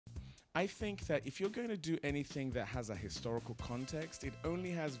I think that if you're going to do anything that has a historical context, it only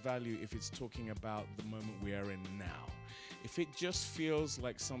has value if it's talking about the moment we are in now. If it just feels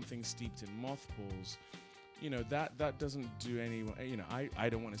like something steeped in mothballs, that doesn't do anyone, I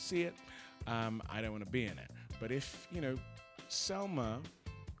don't want to see it. I don't want to be in it. But if, Selma,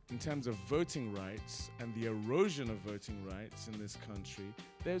 in terms of voting rights and the erosion of voting rights in this country,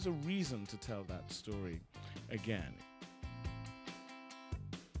 there's a reason to tell that story again.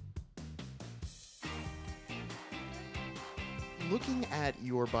 Looking at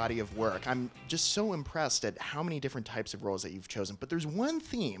your body of work, I'm just so impressed at how many different types of roles that you've chosen. But there's one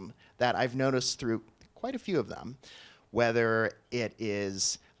theme that I've noticed through quite a few of them, whether it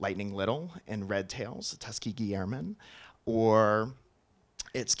is Lightning Little in Red Tails, Tuskegee Airman, or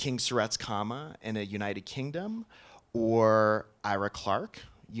it's King Surratt's Kama in A United Kingdom, or Ira Clarke,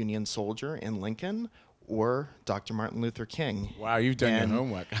 Union Soldier in Lincoln, or Dr. Martin Luther King. Wow, you've done your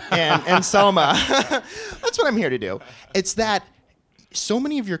homework. and Selma. That's what I'm here to do. It's that so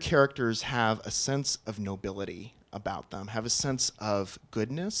many of your characters have a sense of nobility about them, have a sense of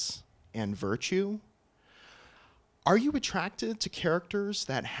goodness and virtue. Are you attracted to characters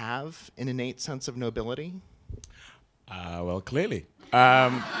that have an innate sense of nobility? Well, clearly.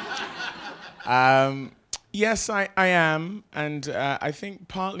 Yes, I am. And I think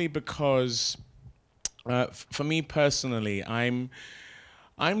partly because, for me personally, I'm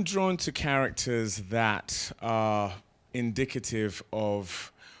drawn to characters that are indicative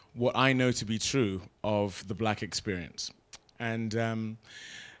of what I know to be true of the Black experience. And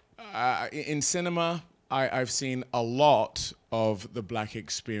in cinema, I've seen a lot of the Black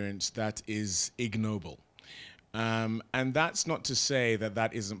experience that is ignoble. And that's not to say that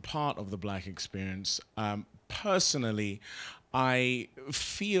that isn't part of the Black experience. Personally, I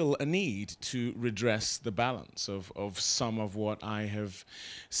feel a need to redress the balance of some of what I have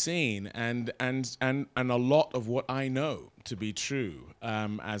seen and a lot of what I know to be true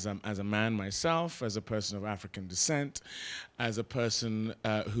as a man myself, as a person of African descent, as a person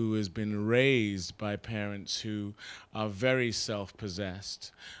who has been raised by parents who are very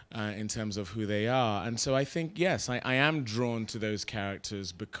self-possessed in terms of who they are. And so I think, yes, I am drawn to those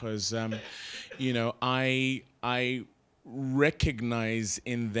characters because, I recognize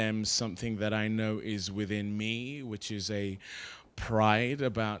in them something that I know is within me, which is a pride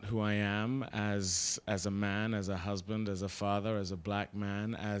about who I am as a man, as a husband, as a father, as a Black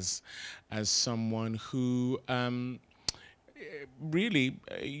man, as someone who really,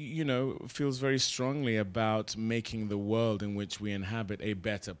 feels very strongly about making the world in which we inhabit a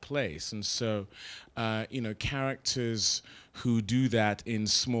better place. And so, characters who do that in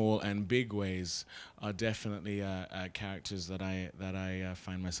small and big ways are definitely characters that I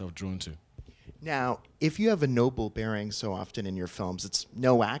find myself drawn to. Now, if you have a noble bearing so often in your films, it's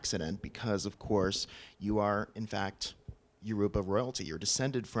no accident because, of course, you are, in fact, Yoruba royalty. You're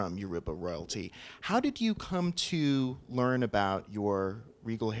descended from Yoruba royalty. How did you come to learn about your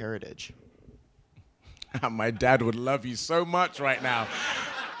regal heritage? My dad would love you so much right now.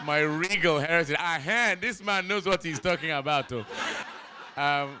 My regal heritage. This man knows what he's talking about, too.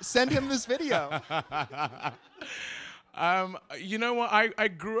 Send him this video. You know what? I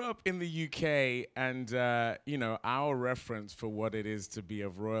grew up in the UK, and our reference for what it is to be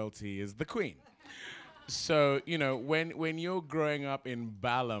of royalty is the Queen. So when you're growing up in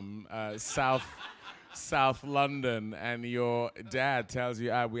Balham, South London, and your dad tells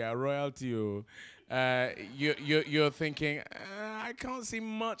you, we are royalty, you're thinking, I can't see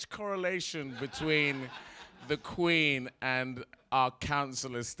much correlation between the Queen and our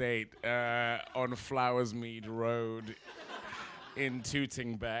council estate on Flowersmead Road in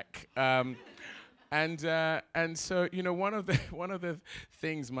Tootingbeck. And so one of the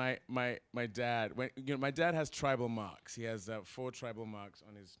things my dad, my dad has tribal marks. He has 4 tribal marks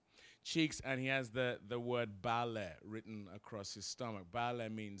on his cheeks, and he has the word Bale written across his stomach. Bale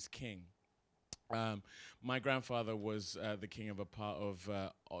means king. My grandfather was the king of a part of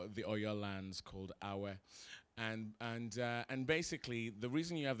the Oyo lands called Awe. And basically, the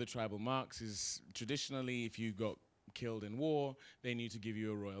reason you have the tribal marks is traditionally, if you got killed in war, they need to give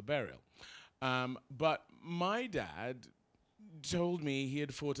you a royal burial. But my dad told me he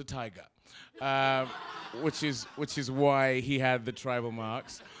had fought a tiger, which is why he had the tribal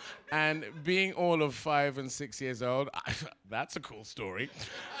marks. And being all of 5 and 6 years old, that's a cool story.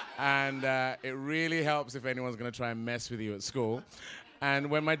 And it really helps if anyone's going to try and mess with you at school.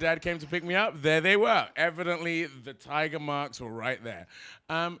 And when my dad came to pick me up, there they were. Evidently, the tiger marks were right there.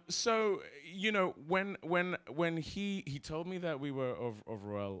 So, you know, when he told me that we were of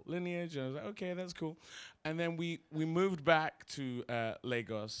royal lineage, I was like, okay, that's cool. And then we moved back to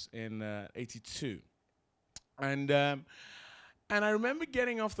Lagos in '82. And I remember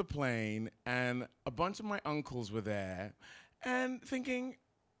getting off the plane, and a bunch of my uncles were there, and thinking,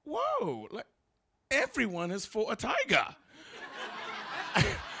 whoa, like, everyone has fought a tiger.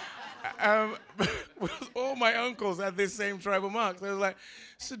 All my uncles had this same tribal marks. I was like,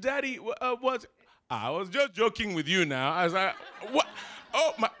 so Daddy, what? I was just joking with you now. I was like, what?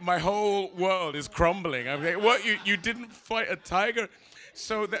 Oh, my whole world is crumbling. I'm like, what, you didn't fight a tiger?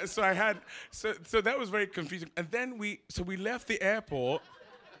 So that was very confusing. And then we left the airport,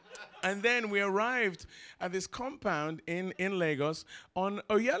 and then we arrived at this compound in Lagos on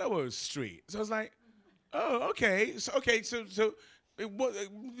Oyelowo Street. So I was like, oh, okay. So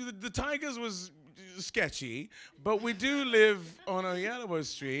the tigers was sketchy, but we do live on Oyelowo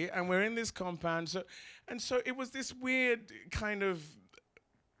Street, and we're in this compound. So it was this weird kind of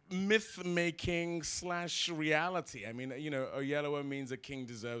myth-making / reality. I mean, you know, Oyelowo means a king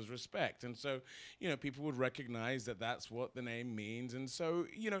deserves respect. And so, you know, people would recognize that that's what the name means. And so,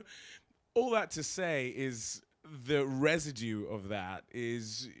 you know, all that to say is the residue of that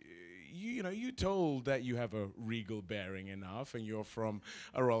is, you know, you told that you have a regal bearing enough and you're from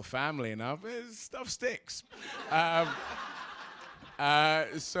a royal family enough, stuff sticks.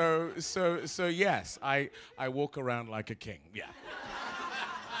 So yes, I walk around like a king, yeah.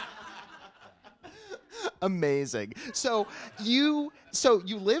 Amazing. So you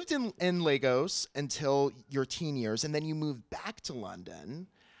lived in Lagos until your teen years, and then you moved back to London.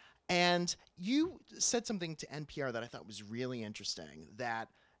 And you said something to NPR that I thought was really interesting, that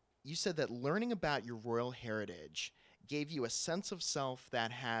you said that learning about your royal heritage gave you a sense of self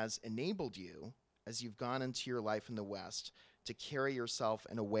that has enabled you, as you've gone into your life in the West, to carry yourself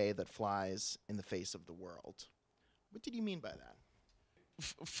in a way that flies in the face of the world. What did you mean by that?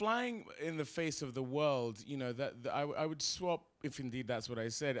 Flying in the face of the world, you know, I would swap, if indeed that's what I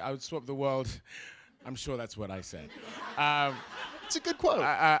said, I would swap the world. I'm sure that's what I said. It's a good quote.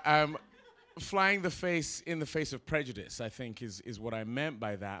 Flying in the face of prejudice, I think, is what I meant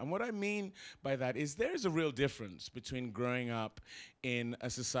by that. And what I mean by that is there's a real difference between growing up in a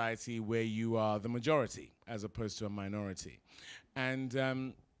society where you are the majority as opposed to a minority. And,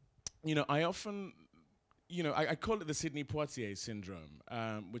 you know, I often, you know, I call it the Sidney Poitier syndrome,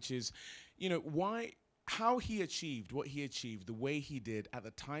 which is, you know, how he achieved what he achieved, the way he did, at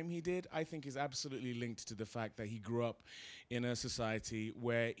the time he did, I think is absolutely linked to the fact that he grew up in a society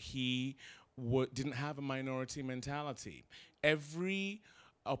where he didn't have a minority mentality. Every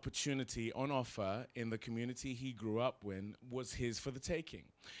opportunity on offer in the community he grew up in was his for the taking.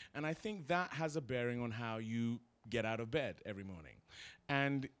 And I think that has a bearing on how you get out of bed every morning.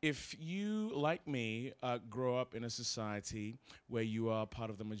 And if you, like me, grow up in a society where you are part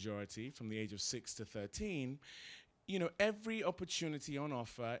of the majority from the age of 6 to 13, you know, every opportunity on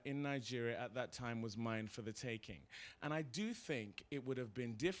offer in Nigeria at that time was mine for the taking. And I do think it would have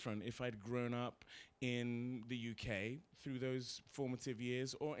been different if I'd grown up in the UK through those formative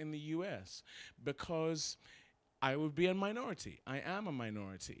years or in the US, because I would be a minority. I am a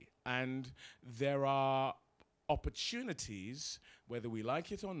minority. And there are opportunities, whether we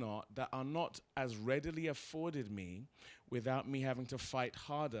like it or not, that are not as readily afforded me without me having to fight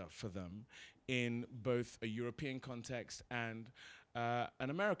harder for them in both a European context and an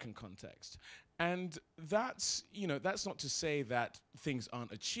American context. And that's, you know, that's not to say that things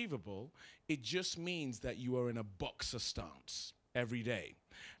aren't achievable. It just means that you are in a boxer stance every day,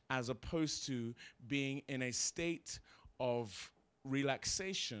 as opposed to being in a state of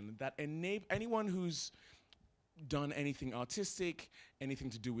relaxation that anyone who's done anything artistic, anything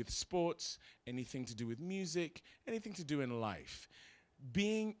to do with sports, anything to do with music, anything to do in life,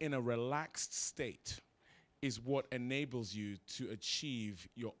 being in a relaxed state is what enables you to achieve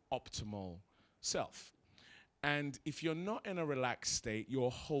your optimal self. And if you're not in a relaxed state,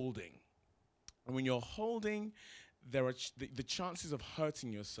 you're holding. And when you're holding, there are the chances of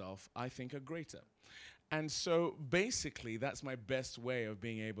hurting yourself, I think, are greater. And so basically, that's my best way of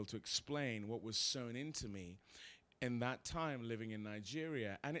being able to explain what was sown into me in that time living in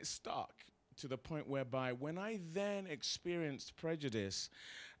Nigeria. And it stuck to the point whereby when I then experienced prejudice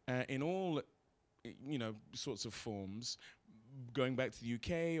in all, you know, sorts of forms, going back to the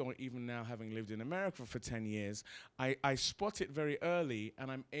UK or even now having lived in America for 10 years, I spot it very early,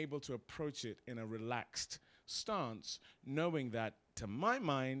 and I'm able to approach it in a relaxed stance, knowing that, to my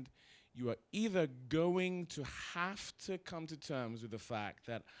mind, you are either going to have to come to terms with the fact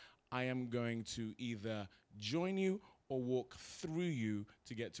that I am going to either join you or walk through you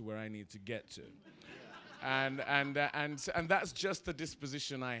to get to where I need to get to. And that's just the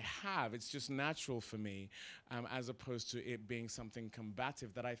disposition I have. It's just natural for me, as opposed to it being something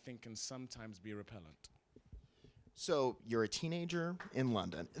combative that I think can sometimes be repellent. So you're a teenager in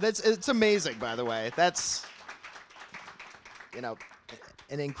London. It's amazing, by the way. That's, you know,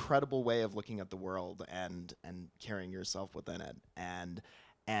 an incredible way of looking at the world and carrying yourself within it. And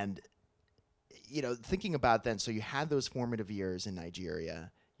you know, thinking about then, so you had those formative years in Nigeria.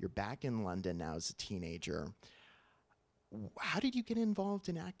 You're back in London now as a teenager. How did you get involved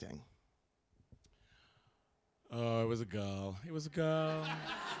in acting? Oh, it was a girl. It was a girl.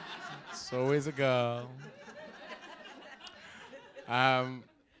 It's always a girl.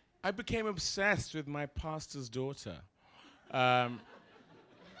 I became obsessed with my pastor's daughter.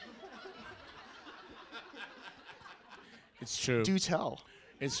 It's true. Do tell.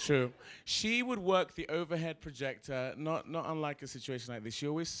 It's true. She would work the overhead projector, not unlike a situation like this. She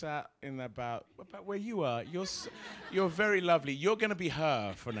always sat in about where you are. You're very lovely. You're going to be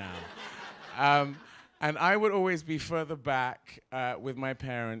her for now. And I would always be further back with my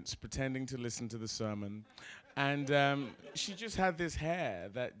parents, pretending to listen to the sermon. And she just had this hair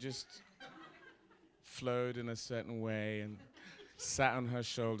that just flowed in a certain way and sat on her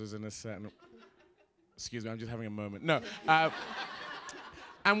shoulders in a certain... Excuse me, I'm just having a moment. No.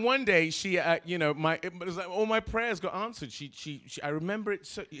 And one day, she, you know, it was like all my prayers got answered. I remember it,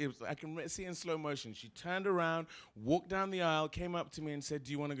 I can see it in slow motion. She turned around, walked down the aisle, came up to me and said,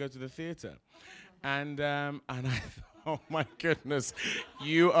 "Do you want to go to the theater?" And I thought, oh my goodness,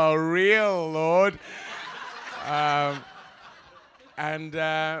 you are real, Lord. And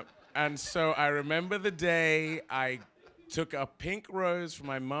so I remember the day I took a pink rose from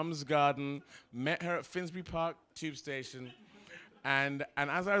my mum's garden, met her at Finsbury Park tube station, and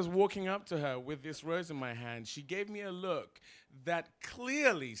as I was walking up to her with this rose in my hand, she gave me a look that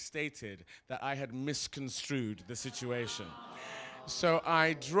clearly stated that I had misconstrued the situation. So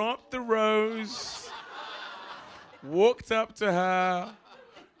I dropped the rose, walked up to her.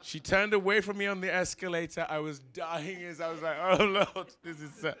 She turned away from me on the escalator. I was dying as I was like, oh, Lord, this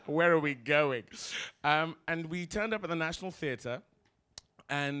is, where are we going? And we turned up at the National Theatre.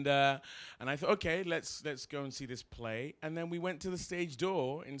 And I thought, okay, let's go and see this play. And then we went to the stage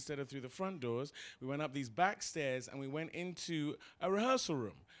door instead of through the front doors. We went up these back stairs and we went into a rehearsal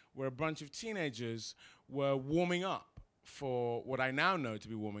room where a bunch of teenagers were warming up for what I now know to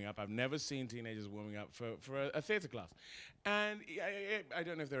be warming up. I've never seen teenagers warming up for a theater class. And I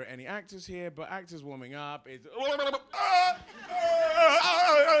don't know if there are any actors here, but actors warming up is...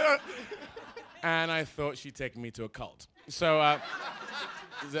 And I thought she'd taken me to a cult. So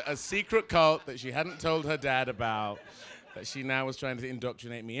a secret cult that she hadn't told her dad about, that she now was trying to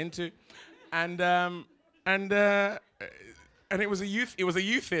indoctrinate me into. And it was a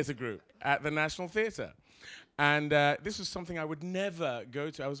youth theater group at the National Theatre. And this was something I would never go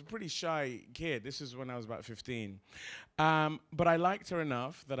to. I was a pretty shy kid. This was when I was about 15. But I liked her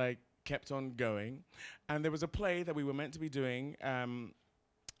enough that I kept on going. And there was a play that we were meant to be doing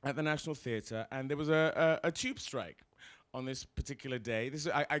at the National Theatre, and there was a tube strike on this particular day.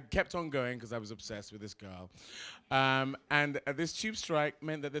 I kept on going because I was obsessed with this girl. And this tube strike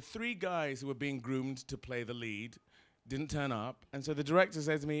meant that the three guys who were being groomed to play the lead didn't turn up. And so the director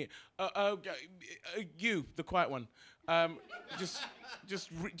said to me, you, the quiet one,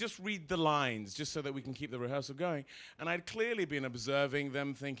 just read the lines, just so that we can keep the rehearsal going. And I'd clearly been observing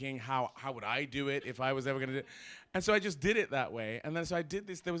them, thinking, how would I do it if I was ever going to do it? And so I just did it that way. And then so I did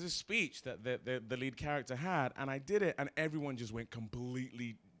this. There was a speech that the lead character had, and I did it, and everyone just went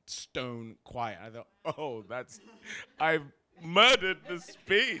completely stone quiet. I thought, oh, I've murdered the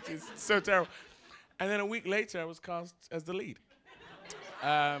speech. It's so terrible. And then a week later, I was cast as the lead.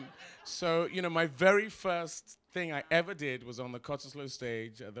 So, you know, my very first thing I ever did was on the Cottesloe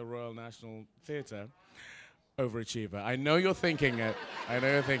stage at the Royal National Theatre. Overachiever. I know you're thinking it. I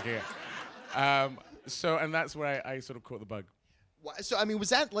know you're thinking it. And that's where I sort of caught the bug. So, I mean, was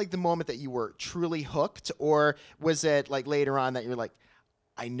that like the moment that you were truly hooked, or was it like later on that you're like,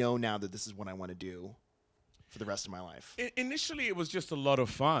 I know now that this is what I want to do for the rest of my life? Initially, it was just a lot of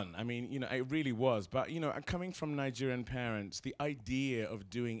fun. I mean, you know, it really was. But, you know, coming from Nigerian parents, the idea of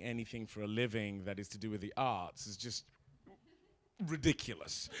doing anything for a living that is to do with the arts is just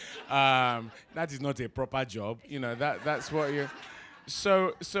ridiculous. That is not a proper job. You know, that's what you...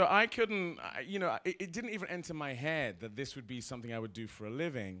 So I couldn't, you know, it didn't even enter my head that this would be something I would do for a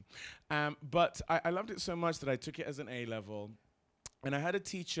living. But I loved it so much that I took it as an A-level. And I had a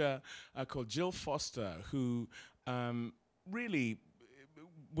teacher called Jill Foster who really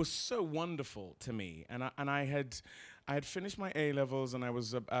was so wonderful to me. And I had finished my A-levels, and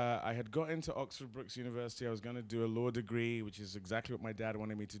I had got into Oxford Brookes University. I was going to do a law degree, which is exactly what my dad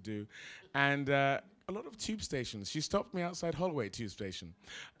wanted me to do. And a lot of tube stations. She stopped me outside Holloway tube station.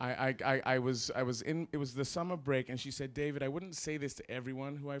 I was in, it was the summer break, and she said, "David, I wouldn't say this to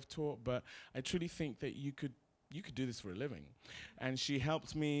everyone who I've taught, but I truly think that you could do this for a living." And she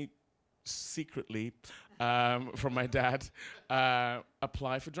helped me secretly, from my dad,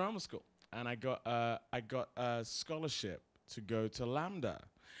 apply for drama school. And I got a scholarship to go to Lambda.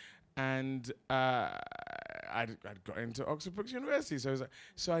 And I'd got into Oxford Brookes University.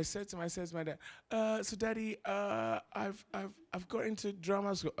 So I said to my dad, "So Daddy, I've got into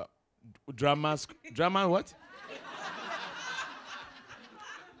drama school." Drama what?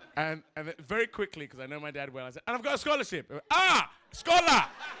 And then very quickly, because I know my dad well, I said, "And I've got a scholarship." Scholar!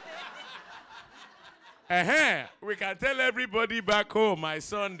 We can tell everybody back home, my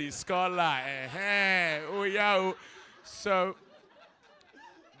son, the scholar. Oh yeah. Oh. So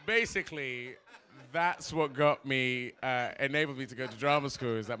basically, that's what got me, enabled me to go to drama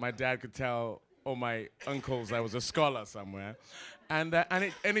school, is that my dad could tell all my uncles I was a scholar somewhere. And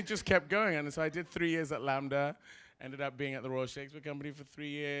it just kept going. And so I did 3 years at Lambda, ended up being at the Royal Shakespeare Company for 3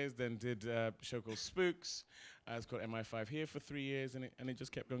 years, then did a show called Spooks. It's called MI5 here for 3 years, and it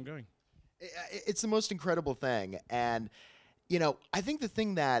just kept on going. It's the most incredible thing. And, you know, I think the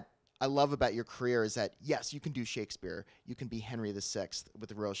thing that I love about your career is that, yes, you can do Shakespeare. You can be Henry VI with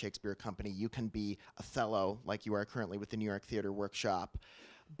the Royal Shakespeare Company. You can be Othello, like you are currently with the New York Theater Workshop.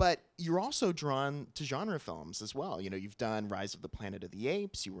 But you're also drawn to genre films as well. You know, you've done Rise of the Planet of the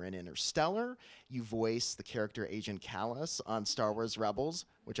Apes. You were in Interstellar. You voiced the character Agent Callus on Star Wars Rebels,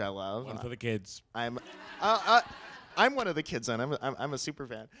 which I love. One for the kids. I'm one of the kids, and I'm a super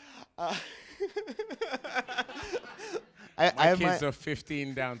fan. My kids are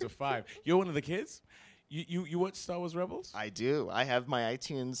 15 down to 5. You're one of the kids? You watch Star Wars Rebels? I do. I have my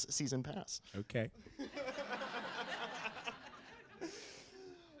iTunes season pass. Okay.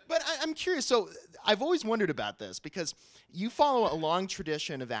 But I'm curious. So I've always wondered about this because you follow a long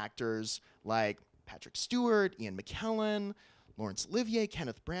tradition of actors like Patrick Stewart, Ian McKellen, Laurence Olivier,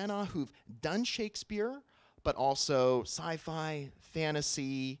 Kenneth Branagh, who've done Shakespeare, but also sci-fi,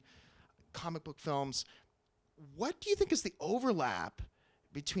 fantasy, comic book films. What do you think is the overlap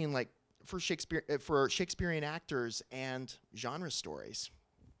between, like, for Shakespearean actors and genre stories?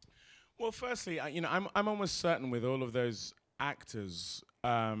 Well, firstly, I'm almost certain with all of those actors,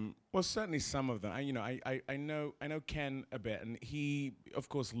 well, certainly some of them. I know Ken a bit, and he, of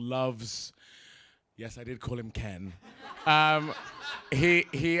course, loves. Yes, I did call him Ken.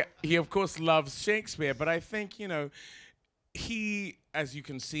 He of course loves Shakespeare, but I think he, as you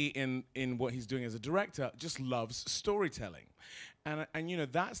can see in what he's doing as a director, just loves storytelling. And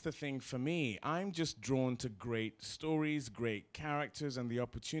that's the thing for me. I'm just drawn to great stories, great characters, and the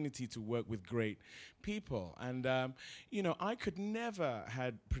opportunity to work with great people. And I could never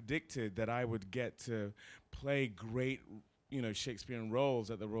had predicted that I would get to play great, Shakespearean roles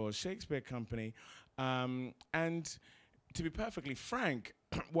at the Royal Shakespeare Company. And to be perfectly frank,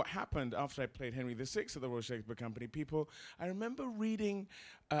 what happened after I played Henry VI at the Royal Shakespeare Company, I remember reading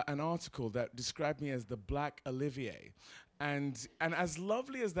an article that described me as the Black Olivier. And as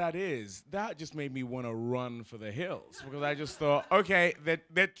lovely as that is, that just made me want to run for the hills, because I just thought, okay,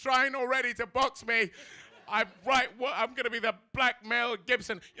 they're trying already to box me. I'm going to be the black Mel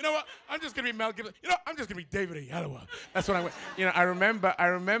Gibson. You know what? I'm just going to be Mel Gibson. I'm just going to be David Oyelowo. That's what I went. I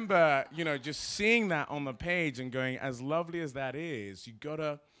remember, just seeing that on the page and going, as lovely as that is, you got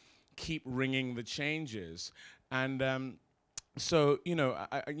to keep ringing the changes. And so,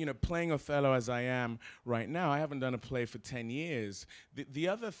 playing Othello as I am right now, I haven't done a play for 10 years. The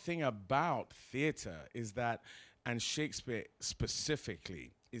other thing about theater is that, and Shakespeare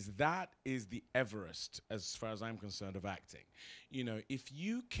specifically, is the Everest, as far as I'm concerned, of acting. If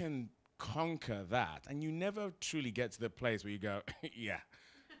you can conquer that, and you never truly get to the place where you go,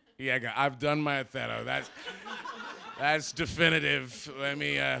 I've done my Othello. That's definitive. Let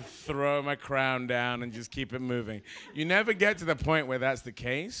me throw my crown down and just keep it moving. You never get to the point where that's the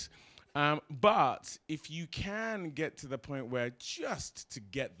case. But if you can get to the point where just to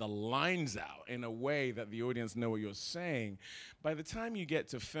get the lines out in a way that the audience know what you're saying, by the time you get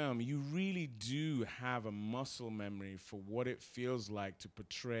to film, you really do have a muscle memory for what it feels like to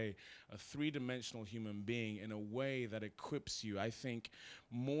portray a three-dimensional human being in a way that equips you, I think,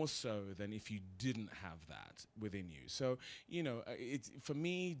 more so than if you didn't have that within you. So, you know, for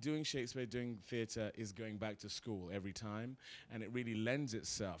me, doing Shakespeare, doing theater is going back to school every time, and it really lends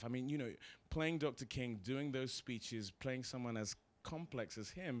itself. I mean, you know, playing Dr. King, doing those speeches, playing someone as complex as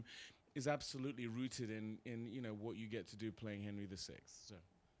him is absolutely rooted in you know, what you get to do playing Henry VI. So.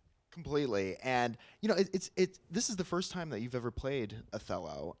 Completely. And, you know, this is the first time that you've ever played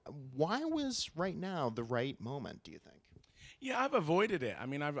Othello. Why was right now the right moment, do you think? Yeah, I've avoided it. I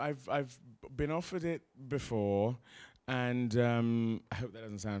mean, I've been offered it before, and I hope that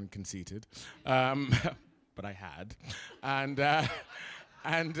doesn't sound conceited, but I had, and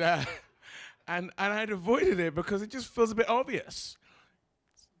I'd avoided it because it just feels a bit obvious.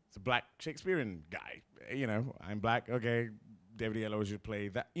 It's a black Shakespearean guy, you know. I'm black, okay. David Oyelowo should play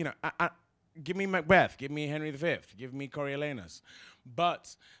that. You know, give me Macbeth, give me Henry V, give me Coriolanus.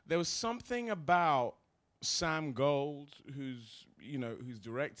 But there was something about Sam Gold, who's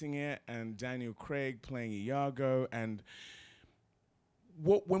directing it, and Daniel Craig playing Iago, and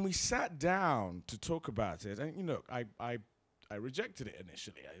when we sat down to talk about it, and you know, I rejected it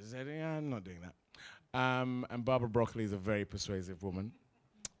initially. I said, yeah, I'm not doing that. And Barbara Broccoli is a very persuasive woman,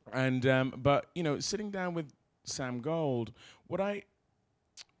 and but you know, sitting down with Sam Gold, what I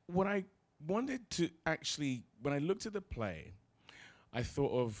wanted to actually, when I looked at the play, I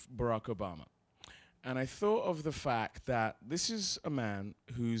thought of Barack Obama. And I thought of the fact that this is a man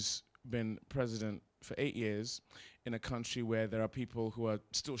who's been president for 8 years in a country where there are people who are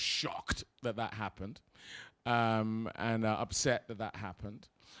still shocked that that happened, and are upset that that happened.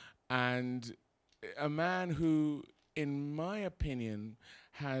 And a man who, in my opinion,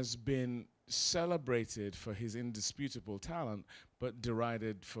 has been celebrated for his indisputable talent, but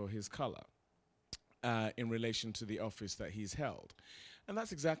derided for his color in relation to the office that he's held. And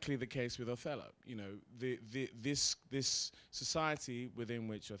that's exactly the case with Othello. You know, this society within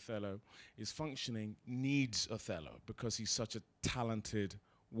which Othello is functioning needs Othello because he's such a talented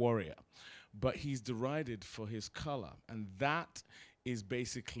warrior. But he's derided for his color, and that is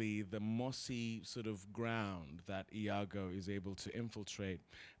basically the mossy sort of ground that Iago is able to infiltrate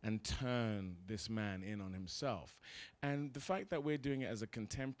and turn this man in on himself. And the fact that we're doing it as a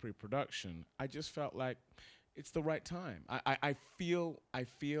contemporary production, I just felt like it's the right time. I feel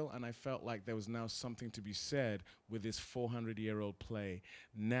and I felt like there was now something to be said with this 400-year-old play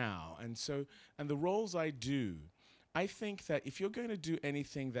now. And so, and the roles I do, I think that if you're going to do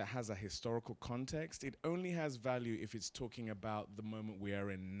anything that has a historical context, it only has value if it's talking about the moment we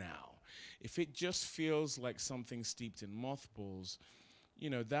are in now. If it just feels like something steeped in mothballs, you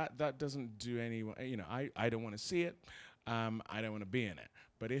know, that doesn't do anyone, you know, I don't want to see it, I don't want to be in it.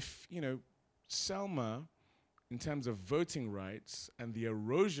 But if, you know, Selma, in terms of voting rights and the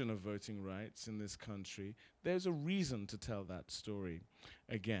erosion of voting rights in this country, there's a reason to tell that story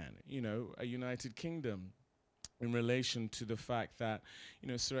again. You know, a United Kingdom, in relation to the fact that, you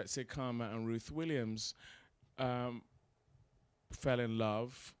know, Seretse Khama and Ruth Williams fell in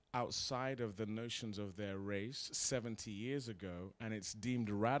love outside of the notions of their race 70 years ago, and it's deemed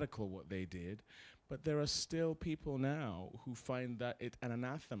radical what they did. But there are still people now who find that it an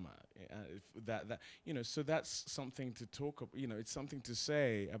anathema. That you know, so that's something to talk about. You know, it's something to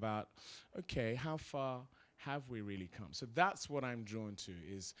say about, okay, how far have we really come? So that's what I'm drawn to,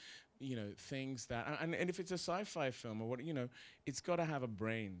 is, you know, things that, and if it's a sci-fi film or what, you know, it's got to have a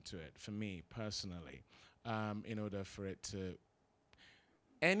brain to it for me personally, in order for it to,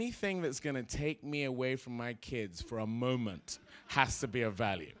 anything that's going to take me away from my kids for a moment has to be of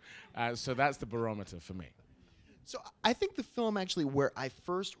value. So that's the barometer for me. So I think the film actually where I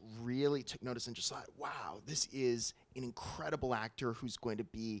first really took notice and just thought, wow, this is an incredible actor who's going to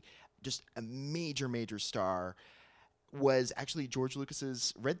be just a major, major star, was actually George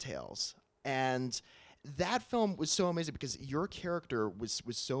Lucas's Red Tails. And that film was so amazing because your character was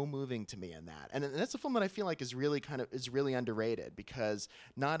so moving to me in that. And that's a film that I feel like is really underrated, because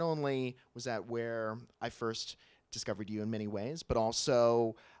not only was that where I first discovered you in many ways, but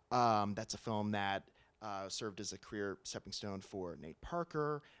also that's a film that served as a career stepping stone for Nate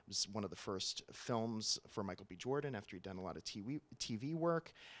Parker. It was one of the first films for Michael B. Jordan after he'd done a lot of TV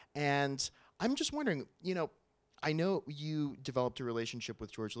work. And I'm just wondering, you know, I know you developed a relationship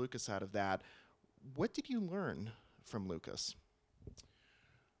with George Lucas out of that. What did you learn from Lucas?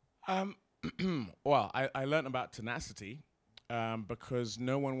 Well, I learned about tenacity. because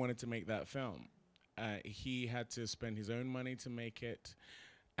no one wanted to make that film. He had to spend his own money to make it.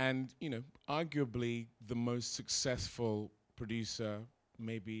 And, you know, arguably the most successful producer,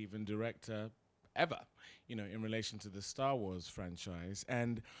 maybe even director ever, you know, in relation to the Star Wars franchise.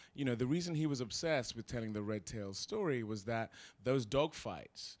 And, you know, the reason he was obsessed with telling the Red Tails story was that those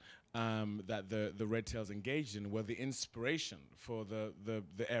dogfights that the Red Tails engaged in were the inspiration for the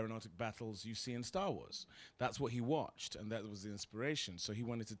aeronautic battles you see in Star Wars. That's what he watched, and that was the inspiration. So he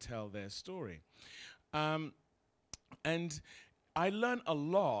wanted to tell their story. And I learned a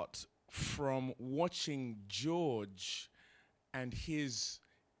lot from watching George and his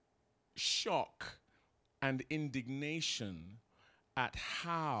shock and indignation at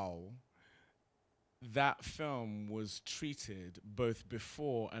how that film was treated both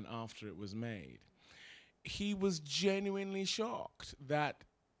before and after it was made. He was genuinely shocked that,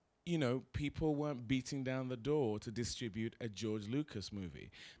 you know, people weren't beating down the door to distribute a George Lucas movie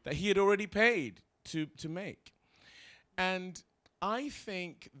that he had already paid to make. And I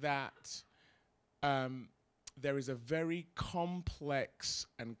think that there is a very complex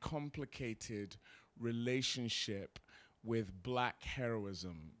and complicated relationship with black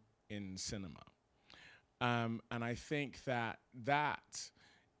heroism in cinema. And I think that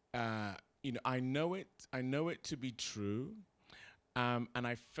you know, I know it to be true, and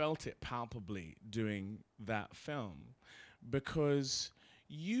I felt it palpably doing that film, because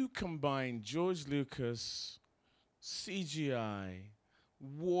you combine George Lucas, CGI,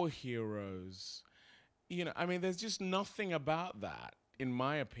 war heroes. You know, I mean, there's just nothing about that, in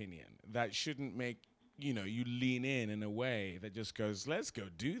my opinion, that shouldn't make, you know, you lean in a way that just goes, let's go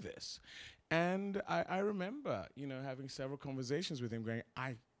do this. And I remember, you know, having several conversations with him going,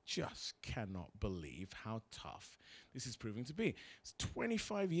 I just cannot believe how tough this is proving to be. It's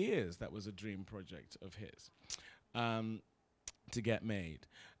 25 years that was a dream project of his to get made.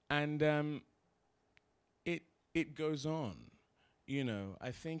 And it goes on. You know,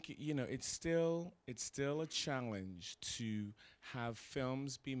 I think, you know, it's still a challenge to have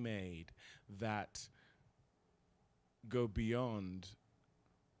films be made that go beyond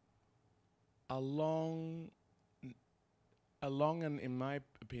a long and, in my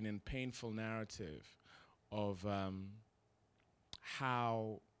opinion, painful narrative of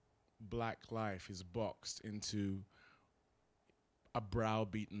how black life is boxed into a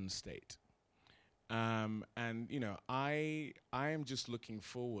browbeaten state. And, you know, I am just looking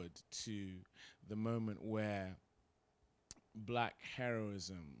forward to the moment where black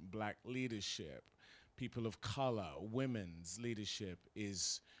heroism, black leadership, people of color, women's leadership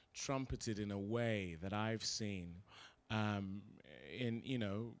is trumpeted in a way that I've seen in, you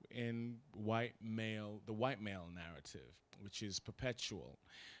know, in the white male narrative, which is perpetual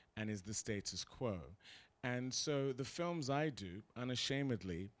and is the status quo. And so the films I do,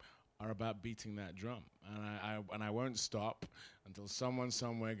 unashamedly, are about beating that drum. And I won't stop until someone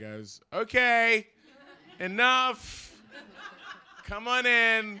somewhere goes, okay, enough, come on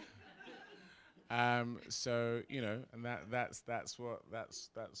in. So, you know, and that's what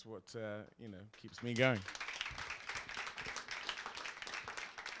you know, keeps me going.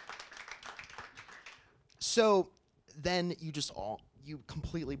 So then you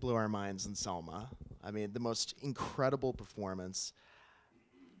completely blew our minds in Selma. I mean, the most incredible performance.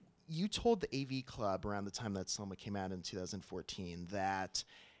 You told the AV Club around the time that Selma came out in 2014 that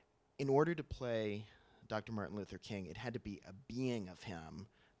in order to play Dr. Martin Luther King, it had to be a being of him,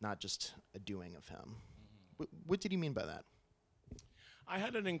 not just a doing of him. What did you mean by that? I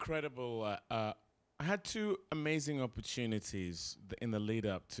had an incredible, I had two amazing opportunities in the lead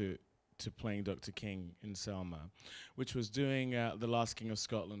up to playing Dr. King in Selma, which was doing The Last King of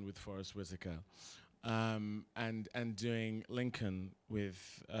Scotland with Forest Whitaker, and doing Lincoln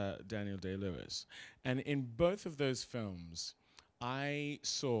with Daniel Day-Lewis. And in both of those films, I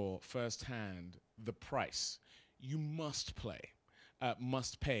saw firsthand the price you must pay,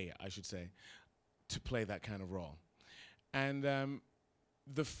 I should say, to play that kind of role. And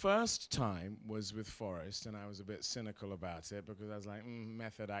the first time was with Forrest, and I was a bit cynical about it because I was like,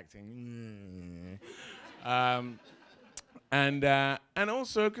 method acting. And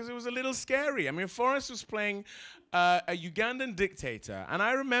also because it was a little scary. I mean, Forrest was playing a Ugandan dictator, and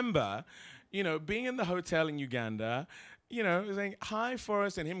I remember, you know, being in the hotel in Uganda, you know, saying, hi,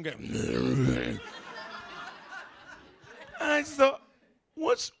 Forrest, and him going, and I just thought,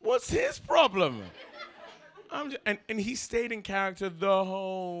 what's his problem? And he stayed in character the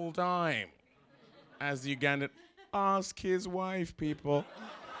whole time as the Ugandan. Ask his wife, people.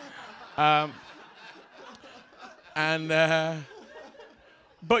 And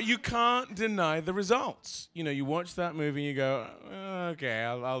But you can't deny the results. You know, you watch that movie and you go, okay,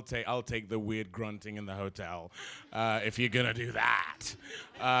 I'll take the weird grunting in the hotel if you're gonna do that.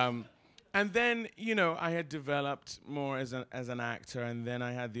 And then, you know, I had developed more as an actor, and then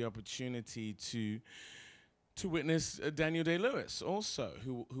I had the opportunity to witness Daniel Day-Lewis also,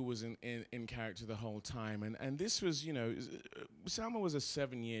 who was in character the whole time. And this was, you know, Selma was a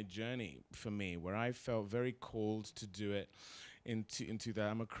 7-year journey for me, where I felt very called to do it into that.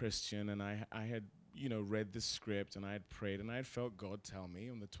 I'm a Christian, and I had, you know, read the script, and I had prayed, and I had felt God tell me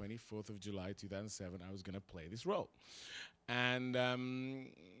on the 24th of July 2007 I was going to play this role. And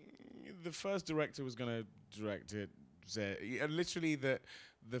the first director was going to direct it. Said, literally the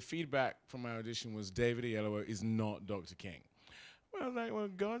feedback from my audition was, David Oyelowo is not Dr. King. Well, I was like, well,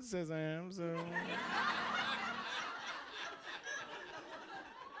 God says I am, so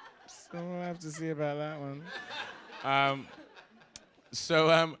so we'll have to see about that one.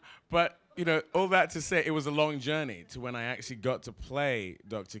 But you know, all that to say, it was a long journey to when I actually got to play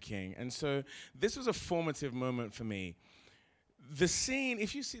Dr. King, and so this was a formative moment for me. The scene,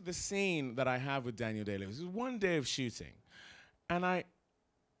 if you see the scene that I have with Daniel Day-Lewis, this is one day of shooting, and I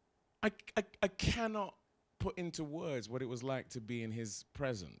cannot put into words what it was like to be in his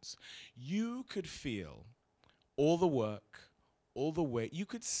presence. You could feel all the work, all the way. You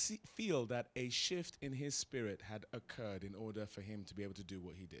could feel that a shift in his spirit had occurred in order for him to be able to do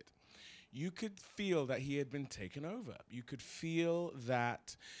what he did. You could feel that he had been taken over. You could feel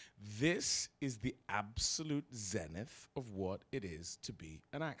that this is the absolute zenith of what it is to be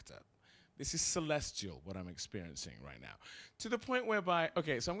an actor. This is celestial, what I'm experiencing right now. To the point whereby,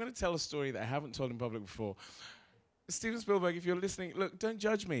 okay, so I'm going to tell a story that I haven't told in public before. Steven Spielberg, if you're listening, look, don't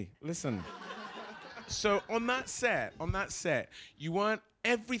judge me. Listen. So on that set,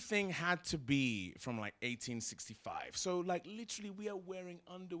 everything had to be from like 1865. So like literally we are wearing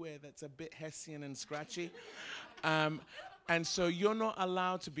underwear that's a bit Hessian and scratchy. And so you're not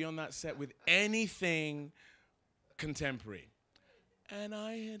allowed to be on that set with anything contemporary. And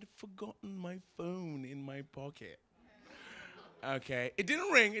I had forgotten my phone in my pocket. Okay, it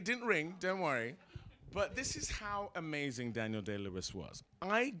didn't ring, don't worry. But this is how amazing Daniel Day-Lewis was.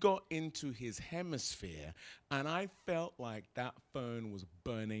 I got into his hemisphere, and I felt like that phone was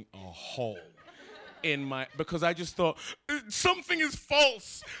burning a hole in my, because I just thought, something is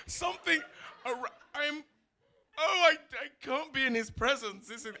false. I can't be in his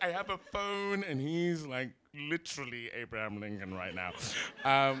presence. I have a phone, and he's like literally Abraham Lincoln right now.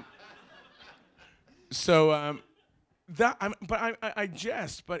 I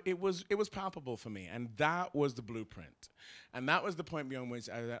jest, but it was palpable for me, and that was the blueprint, and that was the point beyond which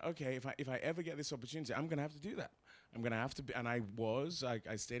I was like, okay, if I ever get this opportunity, I'm gonna have to do that. I'm gonna have to be, and I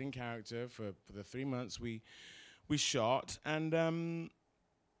stayed in character for the 3 months we shot, and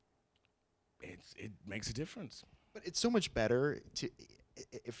it makes a difference. But it's so much better to,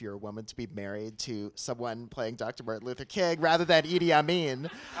 if you're a woman, to be married to someone playing Dr. Martin Luther King rather than Idi Amin.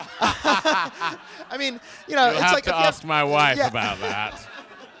 I mean, you know, You'll it's have like to ask my wife about that.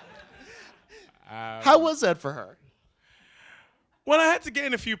 How was that for her? Well, I had to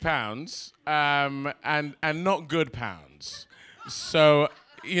gain a few pounds, and not good pounds. So,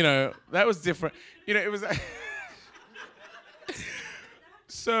 you know, that was different. You know, it was.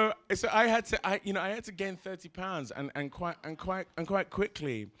 So I had to gain 30 pounds and quite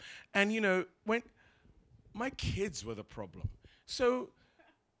quickly, and you know, when my kids were the problem, so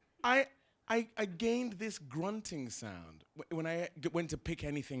I gained this grunting sound when I went to pick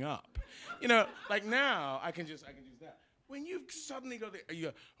anything up, you know, like now I can use that. When you suddenly go there,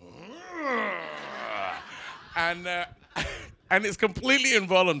 you go, and it's completely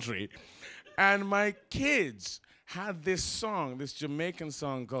involuntary, and my kids had this song, this Jamaican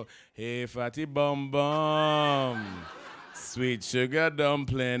song called Hey Fatty Bum Bum, Sweet Sugar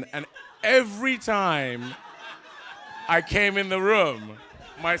Dumpling. And every time I came in the room,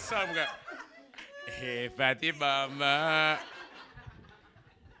 my son would go, Hey Fatty Bum Bum.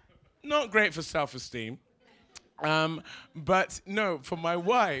 Not great for self-esteem. But no, for my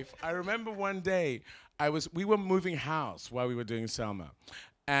wife, I remember one day, we were moving house while we were doing Selma.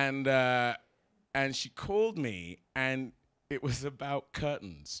 And she called me, and it was about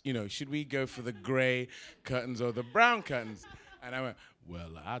curtains. You know, should we go for the gray curtains or the brown curtains? And I went, well,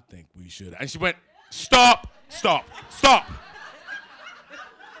 I think we should. And she went, stop.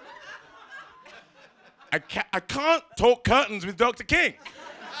 I can't talk curtains with Dr. King.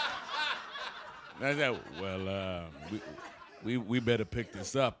 And I said, well, we better pick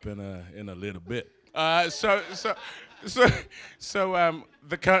this up in a little bit. So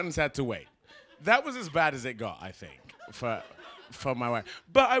the curtains had to wait. That was as bad as it got, I think, for for my wife.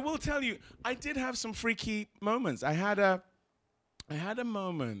 But I will tell you, I did have some freaky moments. I had a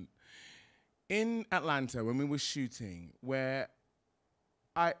moment in Atlanta when we were shooting where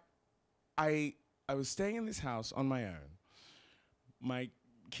I was staying in this house on my own. My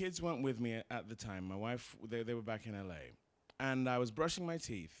kids weren't with me at the time. My wife, they were back in LA. And I was brushing my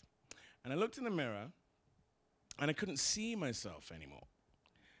teeth. And I looked in the mirror, and I couldn't see myself anymore.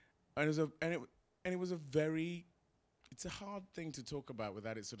 And it was a very, it's a hard thing to talk about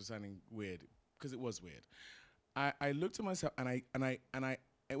without it sort of sounding weird, because it was weird. I looked at myself, and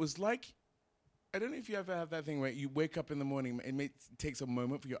it was like, I don't know if you ever have that thing where you wake up in the morning, it takes a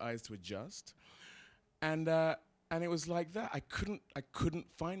moment for your eyes to adjust. And it was like that. I couldn't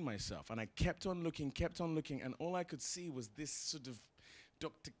find myself. And I kept on looking, and all I could see was this sort of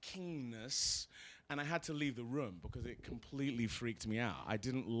Dr. Kingness, and I had to leave the room because it completely freaked me out. I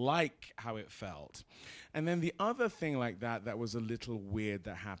didn't like how it felt. And then the other thing like that was a little weird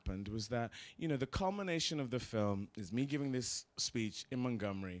that happened was that, you know, the culmination of the film is me giving this speech in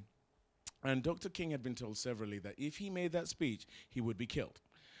Montgomery, and Dr. King had been told severally that if he made that speech, he would be killed.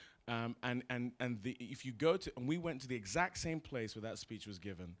 If you go to, and we went to the exact same place where that speech was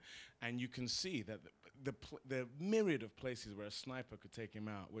given, and you can see that the myriad of places where a sniper could take him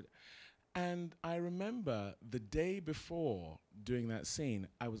out. And I remember the day before doing that scene,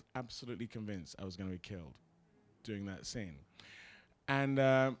 I was absolutely convinced I was going to be killed doing that scene. And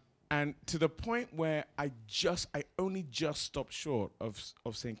to the point where I only just stopped short of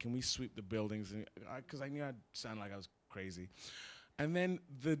saying, can we sweep the buildings? Because I knew I'd sound like I was crazy. And then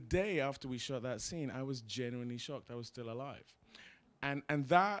the day after we shot that scene, I was genuinely shocked I was still alive. And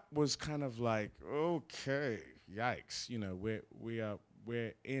that was kind of like, okay, yikes, you know,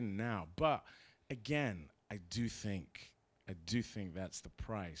 we're in now. But again, I do think that's the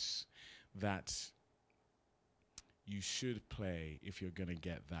price that you should play if you're going to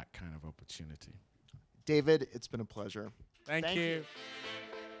get that kind of opportunity. David, it's been a pleasure. Thank you.